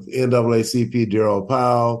 president of NAACP, Darrell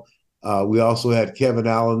Powell. We also had Kevin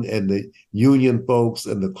Allen and the union folks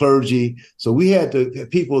and the clergy. So we had the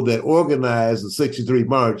people that organized the 63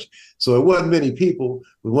 March. So it wasn't many people,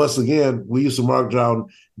 but once again, we used to march down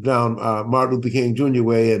Martin Luther King Jr.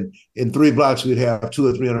 Way, and in 3 blocks we'd have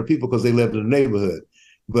 200 or 300 people because they lived in the neighborhood.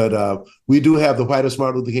 But we do have the whitest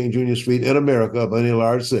Martin Luther King Jr. Street in America of any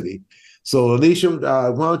large city. So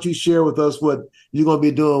Lanisha, why don't you share with us what you're going to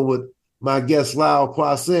be doing with my guest Lyle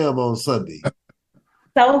Quasim on Sunday?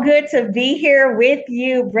 So good to be here with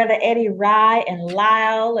you, Brother Eddie Rye and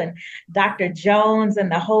Lyle and Dr. Jones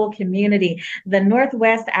and the whole community. The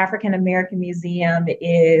Northwest African American Museum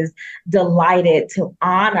is delighted to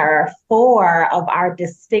honor 4 of our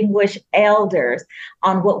distinguished elders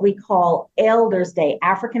on what we call Elders Day,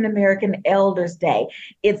 African American Elders Day.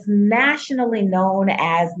 It's nationally known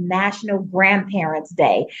as National Grandparents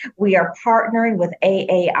Day. We are partnering with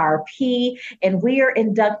AARP, and we are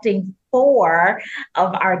inducting 4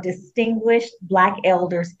 of our distinguished Black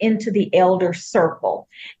elders into the Elder Circle.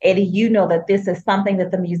 Eddie, you know that this is something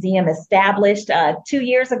that the museum established 2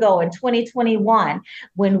 years ago in 2021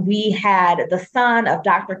 when we had the son of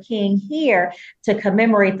Dr. King here to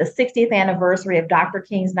commemorate the 60th anniversary of Dr.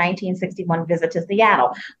 King's 1961 visit to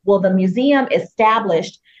Seattle. Well, the museum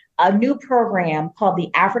established a new program called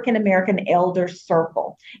the African American Elder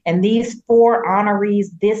Circle. And these 4 honorees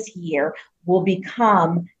this year will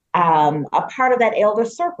become a part of that elder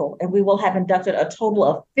circle, and we will have inducted a total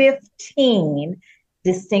of 15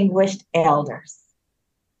 distinguished elders.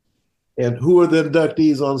 And who are the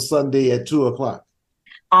inductees on Sunday at 2:00?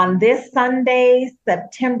 On this Sunday,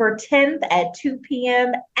 September 10th at 2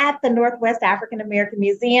 p.m. at the Northwest African American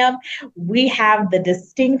Museum, we have the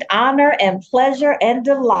distinct honor and pleasure and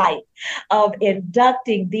delight of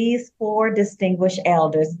inducting these 4 distinguished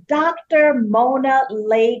elders. Dr. Mona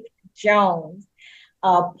Lake Jones,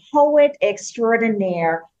 a poet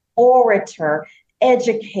extraordinaire, orator,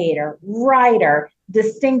 educator, writer,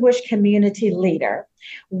 distinguished community leader.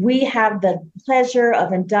 We have the pleasure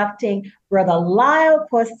of inducting Brother Lyle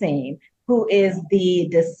Kwasim, who is the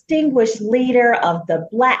distinguished leader of the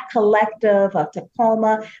Black Collective of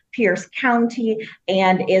Tacoma, Pierce County,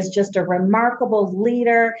 and is just a remarkable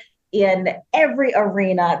leader in every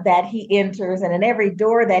arena that he enters and in every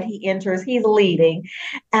door that he enters, he's leading.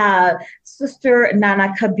 Sister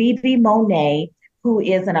Nana Kabibi Monet, who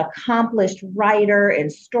is an accomplished writer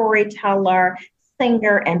and storyteller,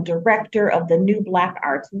 singer and director of the New Black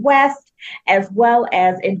Arts West, as well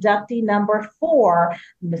as inductee number 4,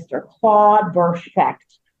 Mr. Claude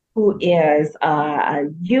Burfect, who is a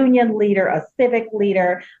union leader, a civic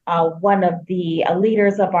leader, one of the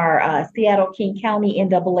leaders of our Seattle King County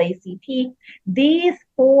NAACP. These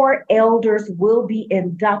 4 elders will be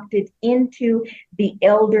inducted into the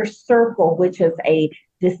Elder Circle, which is a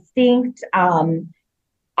distinct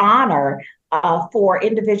honor for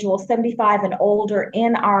individuals 75 and older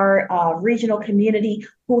in our regional community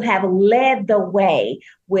who have led the way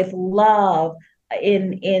with love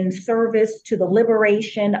in service to the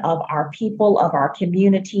liberation of our people, of our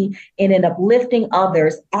community, and in uplifting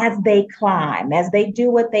others as they climb, as they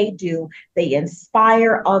do what they do. They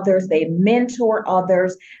inspire others, they mentor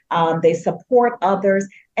others, they support others,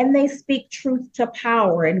 and they speak truth to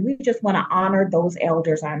power. And we just want to honor those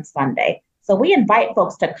elders on Sunday. So we invite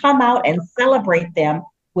folks to come out and celebrate them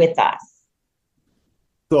with us.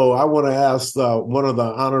 So I want to ask one of the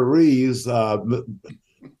honorees,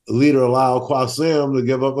 Leader Lyle Kwasim, to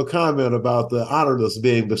give up a comment about the honor that's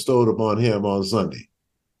being bestowed upon him on Sunday.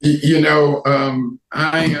 I'm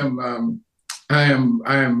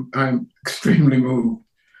extremely moved.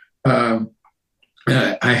 I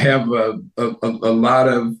have a lot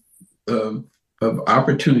of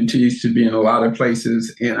opportunities to be in a lot of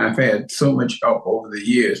places, and I've had so much help over the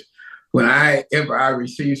years. When I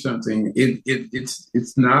receive something,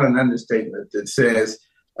 it's not an understatement that says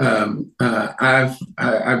I've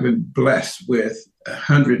been blessed with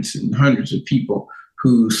hundreds and hundreds of people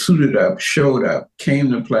who suited up, showed up, came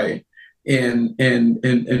to play, and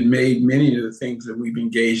made many of the things that we've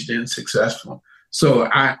engaged in successful. So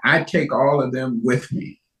I take all of them with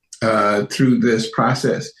me through this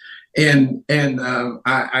process. And I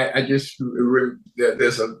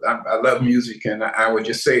love music, and I would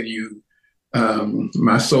just say to you,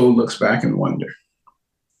 my soul looks back in wonder.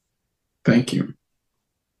 Thank you.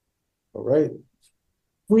 All right.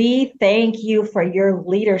 We thank you for your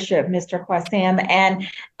leadership, Mr. Kwasim. And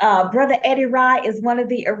Brother Eddie Rye is one of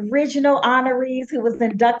the original honorees who was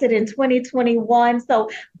inducted in 2021. So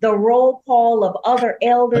the roll call of other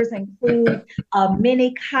elders includes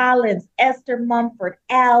Minnie Collins, Esther Mumford,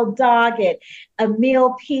 Al Doggett,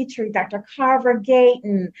 Emil Petrie, Dr. Carver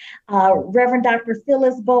Gayton, Reverend Dr.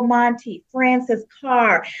 Phyllis Beaumonte, Francis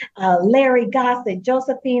Carr, Larry Gossett,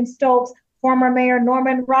 Josephine Stokes, former Mayor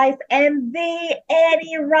Norman Rice, and the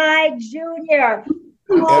Eddie Rye Jr.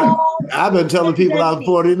 I've been telling people I'm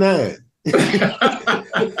 49.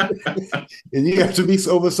 And you have to be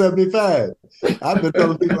over 75. I've been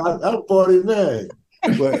telling people I'm 49.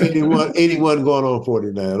 Well, 81 going on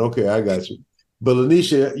 49. Okay, I got you. But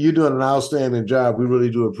Lanisha, you're doing an outstanding job. We really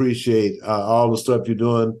do appreciate all the stuff you're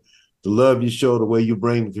doing, the love you show, the way you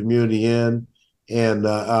bring the community in. And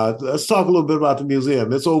let's talk a little bit about the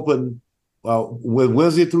museum. It's open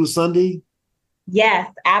Wednesday through Sunday?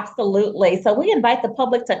 Yes, absolutely. So we invite the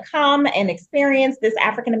public to come and experience this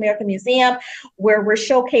African American Museum where we're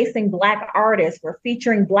showcasing Black artists. We're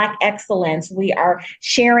featuring Black excellence. We are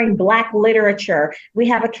sharing Black literature. We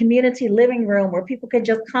have a community living room where people can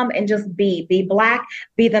just come and just be Black,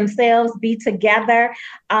 be themselves, be together.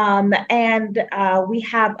 And we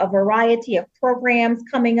have a variety of programs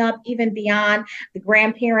coming up even beyond the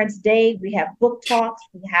Grandparents' Day. We have book talks.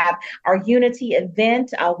 We have our Unity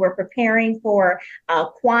event. We're preparing for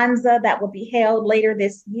Kwanzaa that will be held later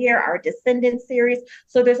this year, our Descendants series.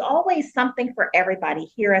 So there's always something for everybody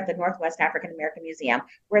here at the Northwest African American Museum.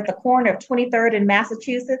 We're at the corner of 23rd and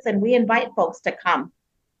Massachusetts, and we invite folks to come.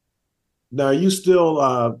 Now, are you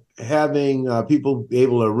still having people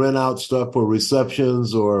able to rent out stuff for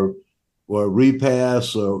receptions or or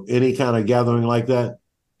repass or any kind of gathering like that?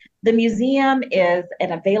 The museum is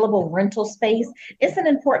an available rental space. It's an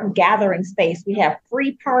important gathering space. We have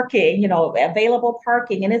free parking, available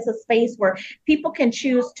parking, and it's a space where people can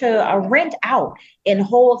choose to rent out and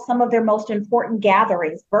hold some of their most important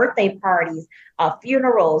gatherings, birthday parties,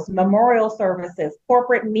 funerals, memorial services,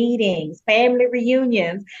 corporate meetings, family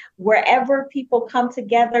reunions. Wherever people come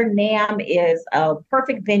together, NAMM is a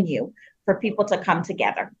perfect venue for people to come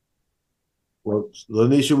together. Well,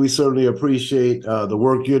 Lanisha, we certainly appreciate the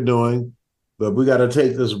work you're doing, but we got to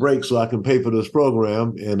take this break so I can pay for this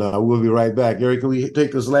program, and we'll be right back. Eric, can we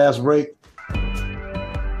take this last break?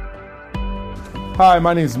 Hi,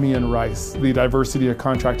 my name is Mian Rice, the Diversity of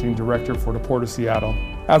Contracting Director for the Port of Seattle.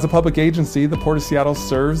 As a public agency, the Port of Seattle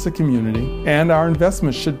serves the community, and our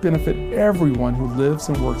investments should benefit everyone who lives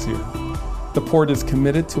and works here. The Port is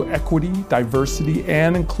committed to equity, diversity,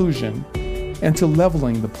 and inclusion, and to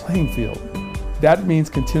leveling the playing field. That means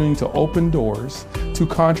continuing to open doors to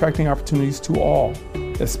contracting opportunities to all,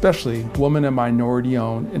 especially women and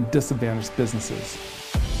minority-owned and disadvantaged businesses.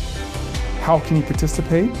 How can you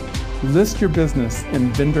participate? List your business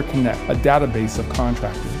in Vendor Connect, a database of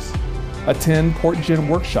contractors. Attend PortGen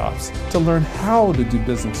workshops to learn how to do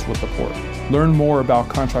business with the Port. Learn more about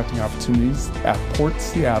contracting opportunities at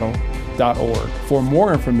portseattle.org. For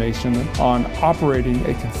more information on operating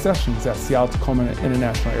a concessions at Seattle-Tacoma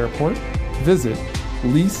International Airport, visit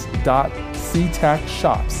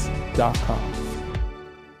lease.ctacshops.com.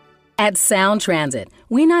 At Sound Transit,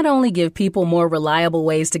 we not only give people more reliable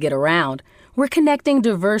ways to get around, we're connecting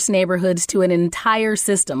diverse neighborhoods to an entire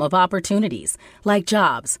system of opportunities, like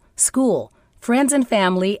jobs, school, friends and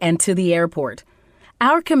family, and to the airport.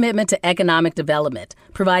 Our commitment to economic development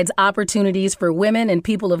provides opportunities for women and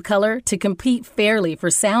people of color to compete fairly for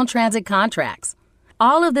Sound Transit contracts.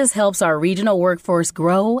 All of this helps our regional workforce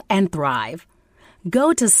grow and thrive.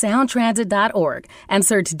 Go to soundtransit.org and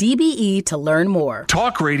search DBE to learn more.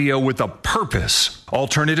 Talk radio with a purpose.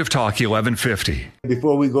 Alternative Talk 1150.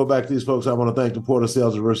 Before we go back to these folks, I want to thank the Port of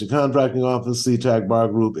Seattle Diversity Contracting Office, CTAC Bar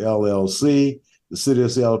Group, LLC, the City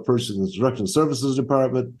of Seattle Purchasing and Construction Services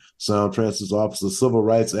Department, Sound Transit's Office of Civil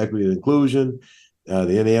Rights, Equity, and Inclusion. The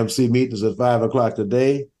NAMC meeting is at 5 o'clock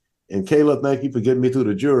today. And Kayla, thank you for getting me through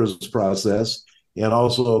the jurors process. And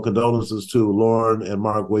also condolences to Lauren and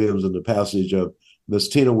Mark Williams in the passage of Miss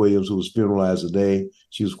Tina Williams, who was funeralized today.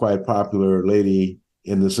 She was quite a popular lady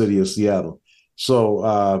in the city of Seattle.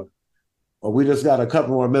 So we just got a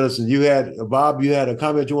couple more minutes. And Bob, you had a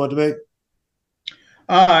comment you wanted to make?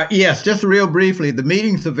 Yes, just real briefly. The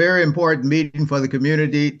meeting's a very important meeting for the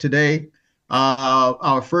community today.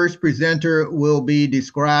 Our first presenter will be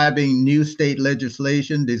describing new state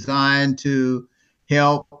legislation designed to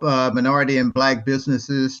help minority and Black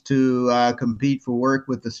businesses to compete for work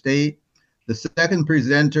with the state. The second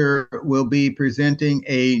presenter will be presenting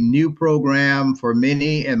a new program for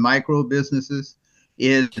mini and micro businesses.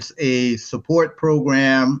 It's a support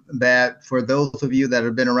program that, for those of you that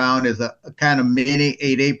have been around, is a kind of mini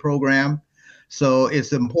 8A program. So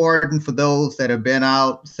it's important for those that have been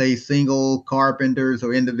out, say single carpenters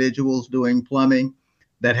or individuals doing plumbing,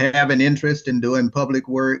 that have an interest in doing public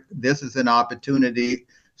work. This is an opportunity.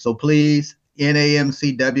 So please,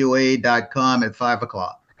 namcwa.com at 5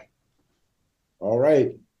 o'clock. All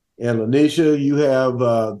right. And Lanisha, you have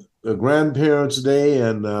a Grandparents' Day,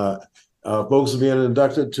 and folks are being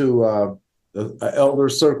inducted to the Elder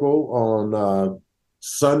Circle on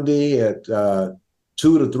Sunday at 2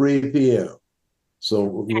 to 3 p.m. So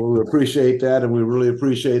we appreciate that, and we really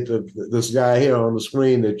appreciate this guy here on the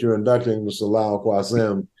screen that you're inducting, Mr. Lal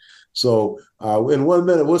Kwasim. So in 1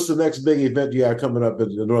 minute, what's the next big event you got coming up at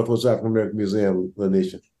the Northwest African American Museum,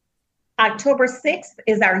 Lanisha? October 6th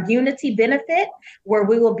is our Unity Benefit, where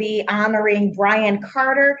we will be honoring Brian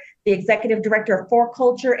Carter, the Executive Director of For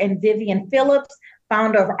Culture, and Vivian Phillips,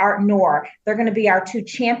 founder of Art Noir. They're going to be our two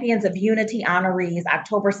Champions of Unity honorees,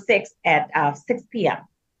 October 6th at 6 p.m.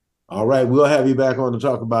 All right, we'll have you back on to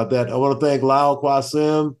talk about that. I want to thank Lal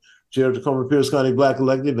Kwasim, Chair of the Tacoma Pierce County Black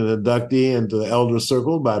Collective and inductee into the Elder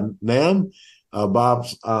Circle by NAMM. Bob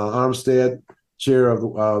Armstead, Chair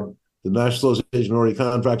of the National Association of Minority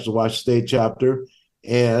Contractors of Washington State Chapter.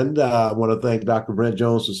 And I want to thank Dr. Brent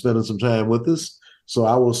Jones for spending some time with us. So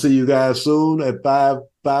I will see you guys soon at 5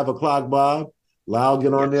 o'clock, Bob. Lal,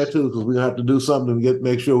 get on there too, because we're going to have to do something to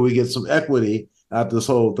make sure we get some equity out this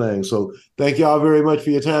whole thing. So thank you all very much for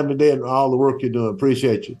your time today and all the work you're doing.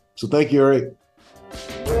 Appreciate you. So thank you, Eric.